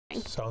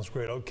Sounds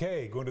great.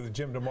 Okay, going to the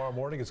gym tomorrow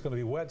morning. It's going to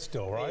be wet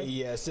still, right?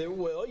 Yes, it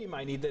will. You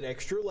might need that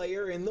extra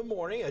layer in the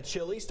morning, a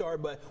chilly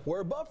start, but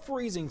we're above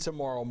freezing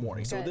tomorrow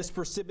morning. So this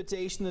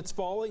precipitation that's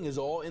falling is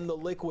all in the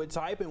liquid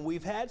type, and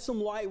we've had some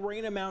light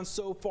rain amounts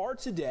so far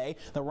today.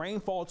 The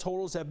rainfall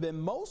totals have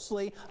been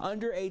mostly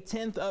under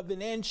 1/10 of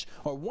an inch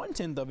or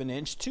 1/10 of an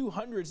inch.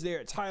 200s there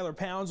at Tyler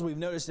Pounds. We've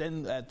noticed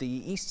at the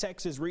East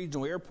Texas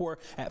Regional Airport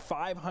at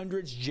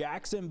 500s,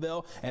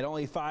 Jacksonville at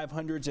only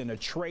 500s, and a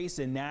trace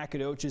in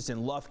Nacogdoches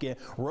and Lufkin.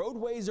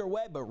 Roadways are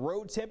wet, but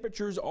road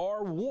temperatures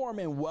are warm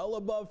and well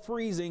above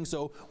freezing,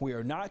 so we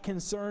are not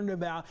concerned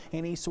about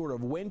any sort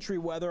of wintry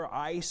weather,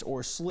 ice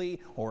or sleet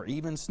or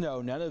even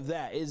snow. None of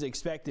that is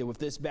expected with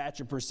this batch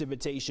of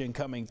precipitation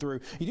coming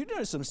through. You do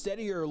notice some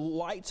steadier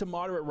light to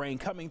moderate rain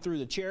coming through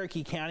the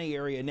Cherokee County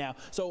area now.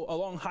 So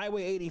along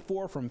Highway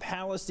 84 from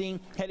Palestine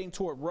heading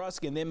toward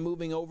Rusk and then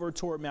moving over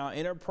toward Mount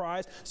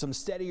Enterprise, some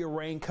steadier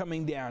rain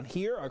coming down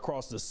here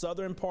across the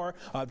southern part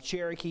of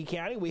Cherokee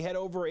County. We head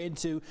over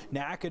into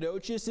Nacogdoches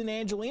in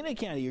Angelina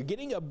County. You're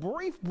getting a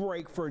brief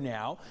break for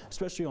now,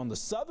 especially on the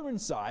southern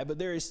side, but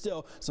there is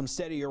still some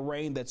steadier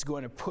rain that's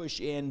going to push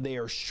in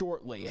there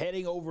shortly.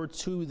 Heading over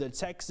to the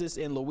Texas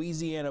and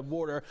Louisiana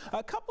border,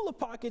 a couple of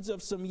pockets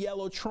of some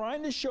yellow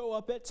trying to show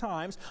up at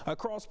times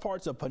across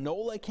parts of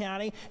Panola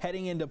County,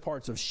 heading into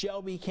parts of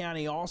Shelby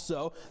County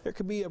also. There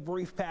could be a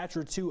brief patch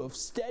or two of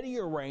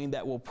steadier rain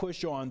that will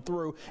push on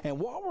through, and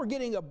while we're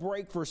getting a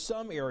break for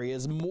some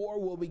areas, more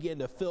will begin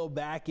to fill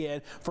back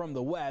in from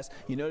the west.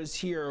 You notice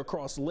here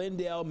across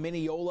Lindale,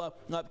 Mineola,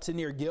 up to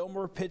near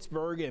Gilmer,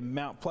 Pittsburgh, and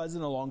Mount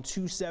Pleasant along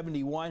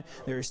 271.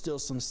 There is still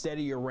some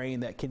steadier rain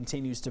that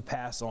continues to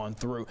pass on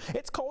through.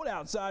 It's cold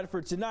outside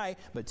for tonight,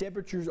 but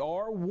temperatures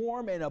are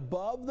warm and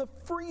above the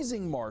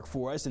freezing mark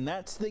for us, and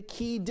that's the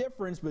key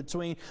difference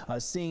between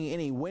seeing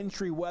any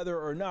wintry weather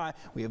or not.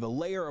 We have a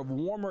layer of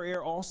warmer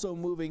air also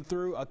moving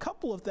through a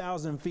couple of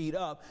thousand feet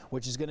up,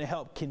 which is going to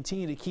help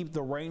continue to keep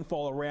the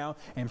rainfall around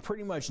and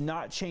pretty much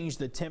not change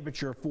the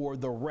temperature for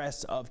the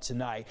rest of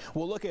tonight.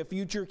 We'll look at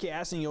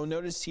futurecast, and you'll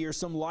notice here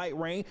some light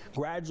rain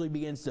gradually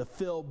begins to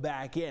fill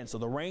back in. So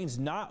the rain's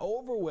not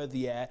over with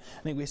yet.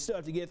 I think we still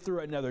have to get through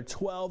another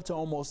 12 to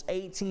almost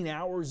 18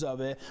 hours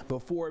of it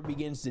before it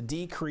begins to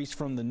decrease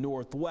from the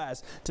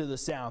northwest to the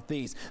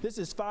southeast. This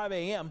is 5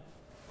 a.m.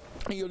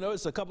 You'll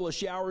notice a couple of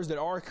showers that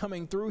are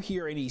coming through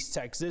here in East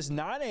Texas.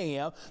 9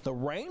 a.m. the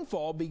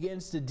rainfall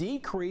begins to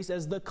decrease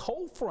as the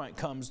cold front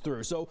comes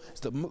through. So as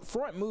the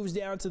front moves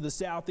down to the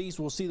southeast,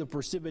 we'll see the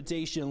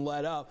precipitation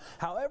let up.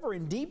 However,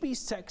 in deep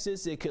East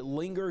Texas, it could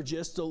linger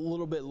just a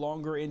little bit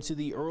longer into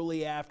the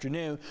early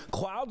afternoon.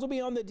 Clouds will be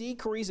on the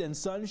decrease and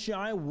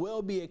sunshine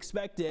will be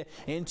expected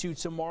into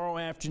tomorrow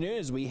afternoon.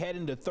 As we head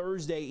into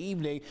Thursday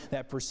evening,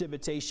 that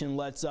precipitation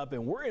lets up,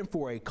 and we're in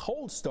for a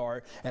cold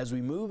start as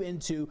we move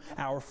into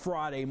our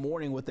Friday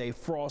morning with a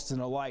frost and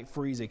a light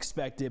freeze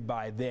expected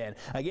by then.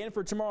 Again,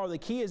 for tomorrow, the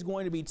key is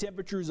going to be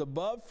temperatures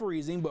above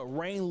freezing, but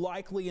rain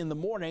likely in the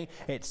morning.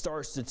 It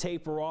starts to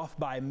taper off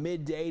by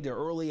midday to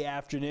early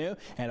afternoon,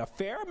 and a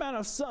fair amount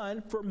of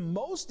sun for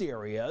most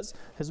areas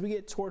as we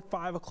get toward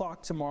 5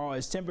 o'clock tomorrow,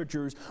 as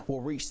temperatures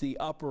will reach the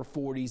upper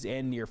 40s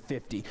and near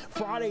 50.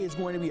 Friday is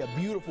going to be a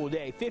beautiful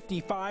day.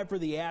 55 for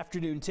the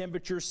afternoon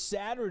temperature.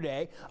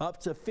 Saturday up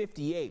to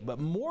 58, but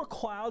more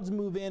clouds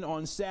move in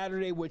on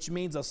Saturday, which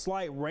means a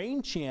slight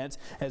rain chance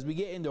as we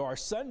get into our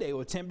Sunday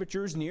with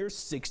temperatures near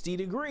 60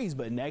 degrees.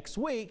 But next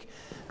week,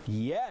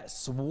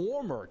 yes,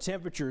 warmer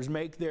temperatures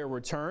make their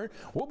return.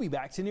 We'll be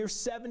back to near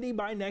 70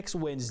 by next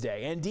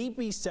Wednesday. And deep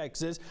East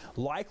Texas,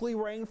 likely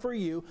rain for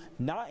you,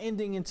 not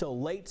ending until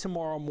late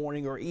tomorrow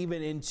morning or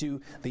even into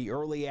the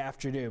early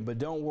afternoon. But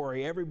don't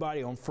worry,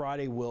 everybody on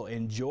Friday will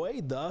enjoy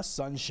the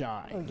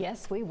sunshine.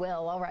 Yes, we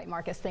will. All right,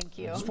 Marcus, thank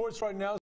you. Sports right now.